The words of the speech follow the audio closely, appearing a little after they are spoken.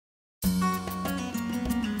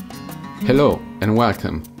Hello and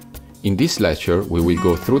welcome. In this lecture, we will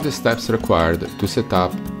go through the steps required to set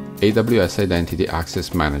up AWS Identity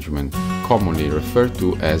Access Management, commonly referred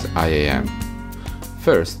to as IAM.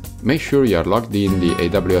 First, make sure you are logged in the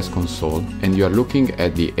AWS console and you are looking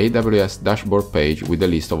at the AWS dashboard page with a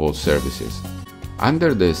list of all services.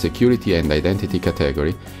 Under the Security and Identity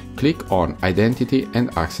category, click on Identity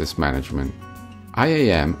and Access Management.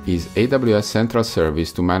 IAM is AWS central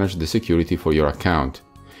service to manage the security for your account.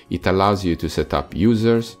 It allows you to set up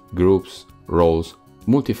users, groups, roles,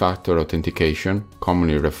 multi-factor authentication,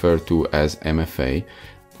 commonly referred to as MFA,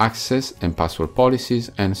 access and password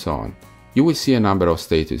policies, and so on. You will see a number of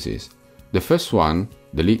statuses. The first one,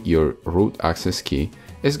 delete your root access key,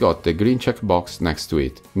 has got the green checkbox next to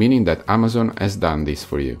it, meaning that Amazon has done this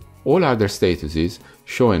for you. All other statuses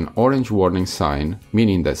show an orange warning sign,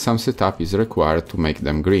 meaning that some setup is required to make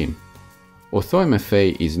them green. Although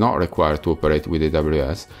MFA is not required to operate with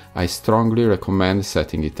AWS, I strongly recommend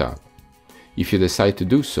setting it up. If you decide to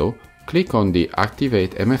do so, click on the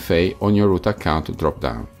Activate MFA on your root account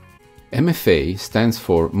drop-down. MFA stands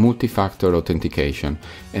for Multi-Factor Authentication,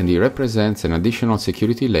 and it represents an additional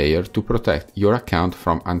security layer to protect your account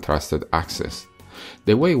from untrusted access.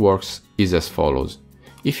 The way it works is as follows.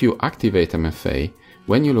 If you activate MFA,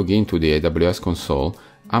 when you log into the AWS console,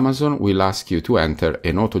 Amazon will ask you to enter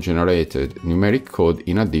an auto-generated numeric code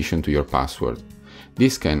in addition to your password.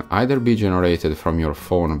 This can either be generated from your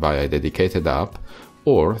phone via a dedicated app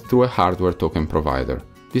or through a hardware token provider.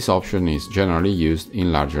 This option is generally used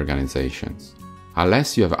in large organizations.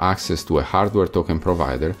 Unless you have access to a hardware token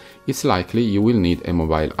provider, it's likely you will need a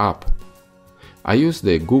mobile app. I use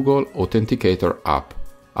the Google Authenticator app,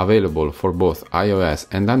 available for both iOS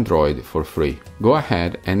and Android for free. Go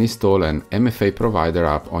ahead and install an MFA provider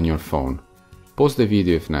app on your phone. Pause the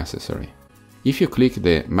video if necessary. If you click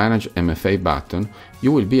the Manage MFA button,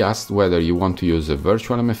 you will be asked whether you want to use a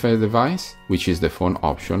virtual MFA device, which is the phone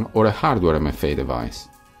option, or a hardware MFA device.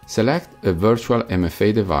 Select a virtual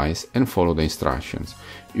MFA device and follow the instructions.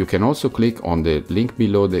 You can also click on the link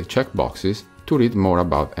below the checkboxes to read more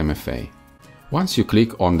about MFA. Once you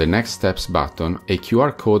click on the Next Steps button, a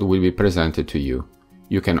QR code will be presented to you.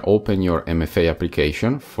 You can open your MFA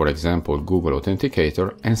application, for example Google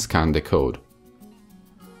Authenticator, and scan the code.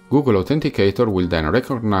 Google Authenticator will then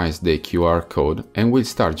recognize the QR code and will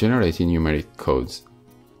start generating numeric codes.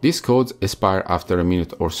 These codes expire after a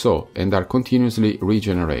minute or so and are continuously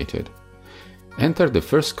regenerated. Enter the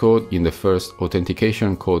first code in the first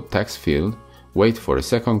authentication code text field, wait for a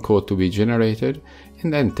second code to be generated,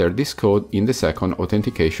 and enter this code in the second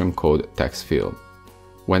authentication code text field.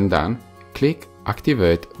 When done, click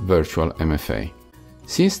Activate Virtual MFA.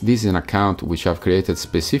 Since this is an account which I've created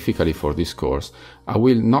specifically for this course, I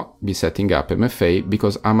will not be setting up MFA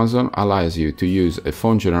because Amazon allows you to use a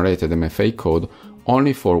phone-generated MFA code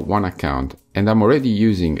only for one account, and I'm already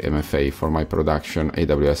using MFA for my production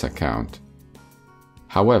AWS account.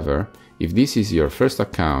 However, if this is your first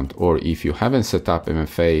account or if you haven't set up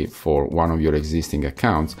MFA for one of your existing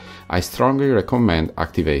accounts, I strongly recommend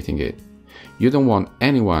activating it. You don't want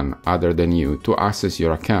anyone other than you to access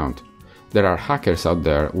your account. There are hackers out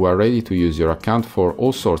there who are ready to use your account for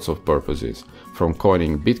all sorts of purposes, from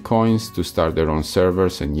coining bitcoins to start their own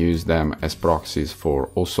servers and use them as proxies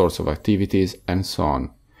for all sorts of activities and so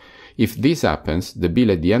on. If this happens, the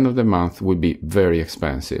bill at the end of the month will be very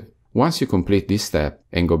expensive. Once you complete this step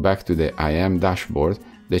and go back to the IAM dashboard,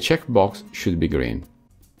 the checkbox should be green.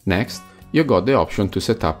 Next, you got the option to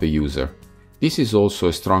set up a user. This is also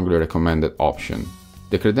a strongly recommended option.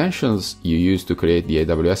 The credentials you used to create the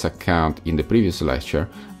AWS account in the previous lecture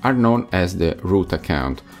are known as the root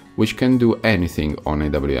account, which can do anything on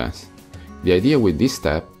AWS. The idea with this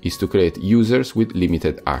step is to create users with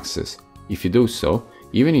limited access. If you do so,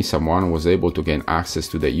 even if someone was able to gain access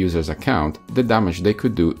to the user's account, the damage they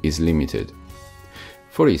could do is limited.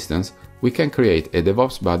 For instance, we can create a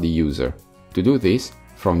DevOps Buddy user. To do this,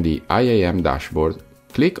 from the IAM dashboard,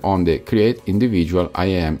 click on the Create Individual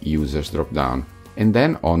IAM Users drop-down, and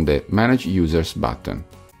then on the Manage Users button.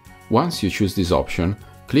 Once you choose this option,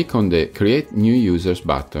 click on the Create New Users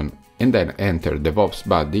button, and then enter DevOps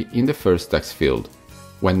Buddy in the first text field.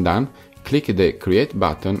 When done, click the Create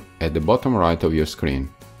button at the bottom right of your screen.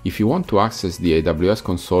 If you want to access the AWS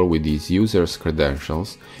console with these users'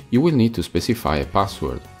 credentials, you will need to specify a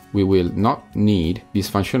password. We will not need this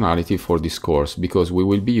functionality for this course because we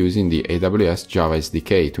will be using the AWS Java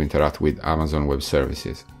SDK to interact with Amazon Web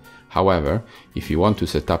Services. However, if you want to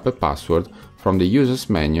set up a password, from the Users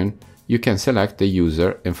menu, you can select the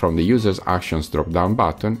user, and from the User's Actions drop-down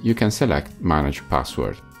button, you can select Manage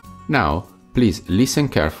Password. Now, please listen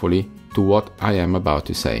carefully to what I am about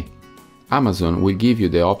to say. Amazon will give you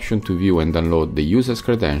the option to view and download the user's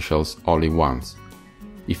credentials only once.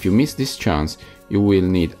 If you miss this chance, you will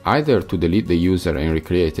need either to delete the user and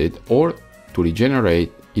recreate it or to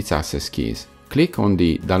regenerate its access keys. Click on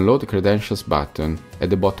the Download Credentials button at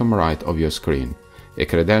the bottom right of your screen. A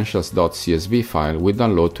credentials.csv file will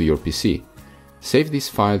download to your PC. Save this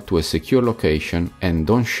file to a secure location and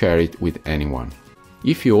don't share it with anyone.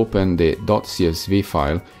 If you open the .csv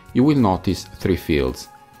file, you will notice three fields: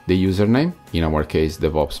 the username, in our case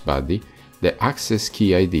DevOps Buddy, the access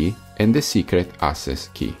key ID, and the secret access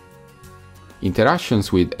key.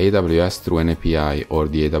 Interactions with AWS through an API or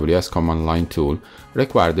the AWS command line tool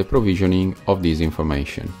require the provisioning of this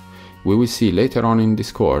information. We will see later on in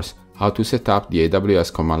this course how to set up the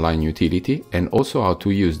AWS command line utility and also how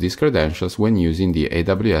to use these credentials when using the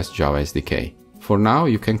AWS Java SDK. For now,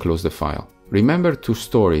 you can close the file. Remember to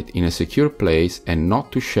store it in a secure place and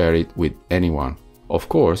not to share it with anyone. Of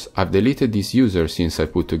course, I've deleted this user since I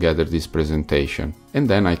put together this presentation, and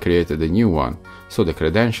then I created a new one, so the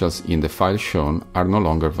credentials in the file shown are no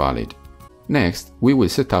longer valid. Next, we will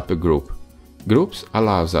set up a group. Groups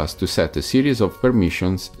allows us to set a series of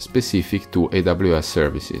permissions specific to AWS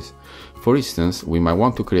services. For instance, we might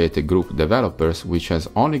want to create a group developers which has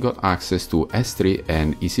only got access to S3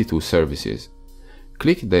 and EC2 services.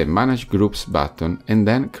 Click the Manage Groups button and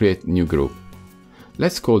then create new group.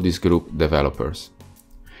 Let's call this group Developers.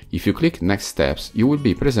 If you click Next Steps, you will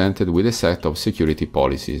be presented with a set of security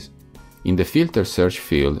policies. In the Filter Search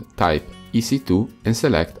field, type EC2 and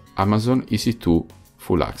select Amazon EC2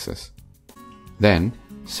 Full Access. Then,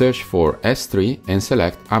 search for S3 and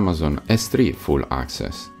select Amazon S3 Full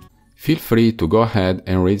Access. Feel free to go ahead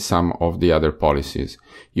and read some of the other policies.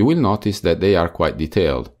 You will notice that they are quite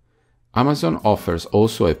detailed. Amazon offers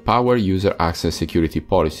also a Power User Access Security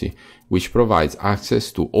policy, which provides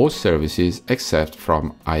access to all services except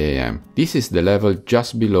from IAM. This is the level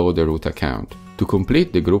just below the root account. To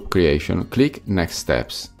complete the group creation, click Next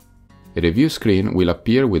Steps. A review screen will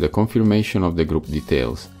appear with a confirmation of the group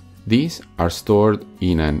details. These are stored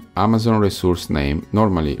in an Amazon resource name,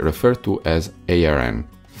 normally referred to as ARN.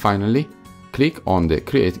 Finally, click on the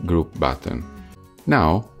Create Group button.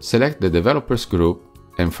 Now, select the Developers group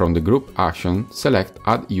and from the group action, select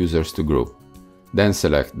Add Users to Group. Then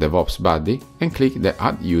select DevOps Buddy and click the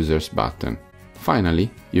Add Users button.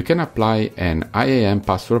 Finally, you can apply an IAM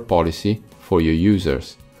password policy for your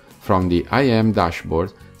users. From the IAM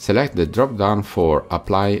dashboard, select the drop-down for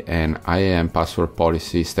Apply an IAM password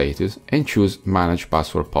policy status and choose Manage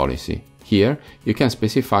Password Policy. Here, you can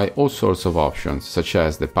specify all sorts of options, such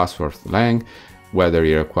as the password length, whether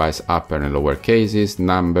it requires upper and lower cases,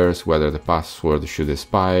 numbers, whether the password should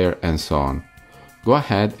expire, and so on. Go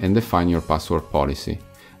ahead and define your password policy.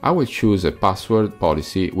 I will choose a password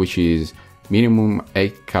policy which is minimum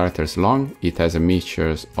 8 characters long. It has a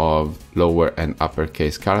mixture of lower and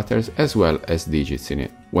uppercase characters as well as digits in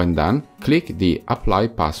it. When done, click the Apply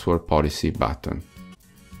Password Policy button.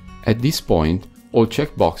 At this point, all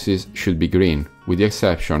checkboxes should be green, with the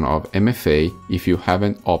exception of MFA if you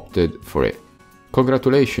haven't opted for it.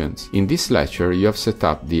 Congratulations! In this lecture, you have set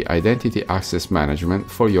up the Identity Access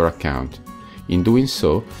Management for your account. In doing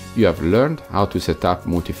so, you have learned how to set up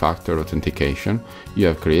multi-factor authentication, you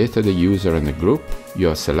have created a user and a group, you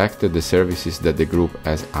have selected the services that the group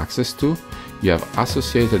has access to, you have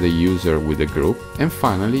associated a user with the group, and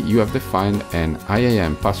finally, you have defined an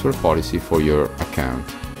IAM password policy for your account.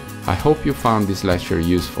 I hope you found this lecture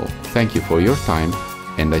useful. Thank you for your time,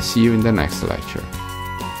 and I see you in the next lecture.